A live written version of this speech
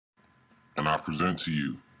And I present to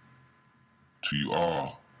you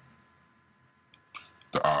all,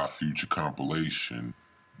 the Odd Future compilation.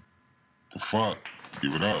 The fuck?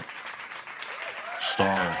 Give it up.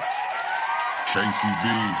 Starring KCB,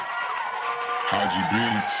 Haji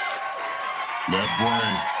Beats, Left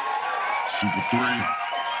Brain, Super 3,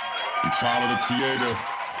 and Tyler the Creator.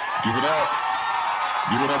 Give it up.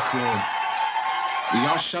 Give it up for him. Will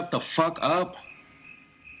y'all shut the fuck up?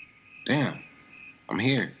 Damn, I'm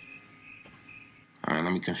here. All right,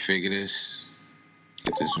 let me configure this.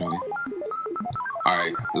 Get this ready. All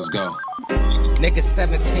right, let's go. Nigga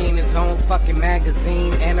 17, his own fucking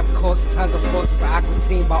magazine. And of course, his hunger forces aqua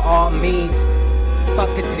team by all means.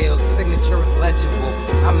 Fuck a deal, signature is legible.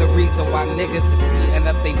 I'm the reason why niggas is eating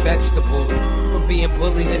up they vegetables. From being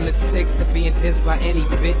bullied in the 6 to being dissed by any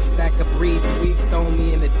bitch that could breathe. Please throw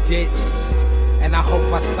me in a ditch. And I hope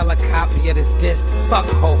I sell a copy of this disc. Fuck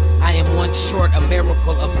hope, I am one short, a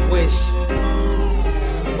miracle of wish.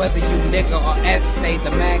 Whether you nigga or essay, the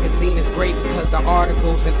magazine is great because the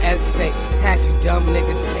article's an essay. Half you dumb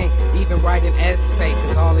niggas can't even write an essay,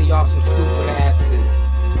 cause all of y'all some stupid asses.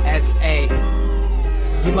 S.A.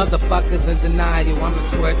 You motherfuckers in denial, I'm a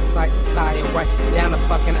square just like the tire, right down the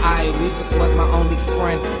fucking aisle. Music was my only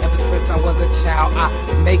friend ever since I was a child.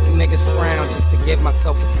 I make niggas frown just to give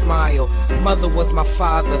myself a smile. Mother was my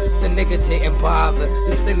father, the nigga didn't bother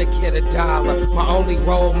to send a kid $1. My only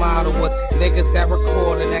role model was niggas that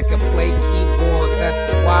recorded, that could play keyboards.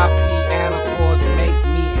 That's why piano chords make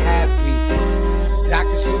me happy.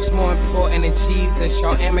 Dr. Seuss more important than Jesus.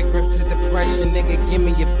 Y'all immigrants to depression, nigga, give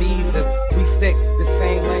me your visa. We sick, the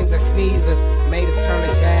same lanes that sneeze us made us turn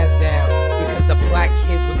the jazz down because the black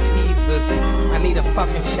kids would tease us. I need a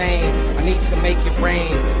fucking chain, I need to make it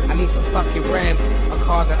rain. I need some fucking rims, a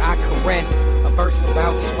car that I can rent. A verse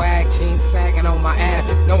about swag, jeans sagging on my ass.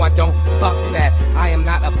 No, I don't, fuck that, I am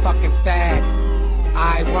not a fucking fag.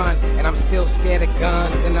 I run, and I'm still scared of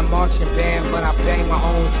guns in a marching band, but I bang my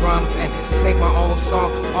own drums and sing my own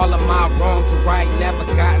song. All of my wrongs are right, never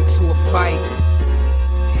got into a fight.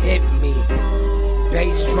 Hit me.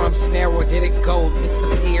 Bass, drum, snare, where did it go?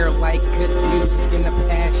 Disappear like good music in the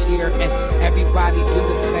past year. And everybody do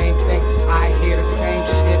the same thing. I hear the same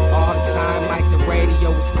shit all the time, like the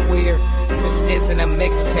radio is queer. This isn't a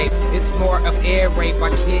mixtape, it's more of air rape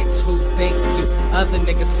by kids who think you other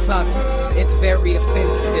niggas suck. It's very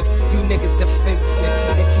offensive, you niggas defensive.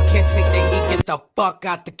 If you can't take the heat, get the fuck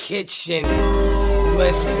out the kitchen.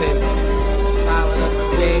 Listen, Tyler the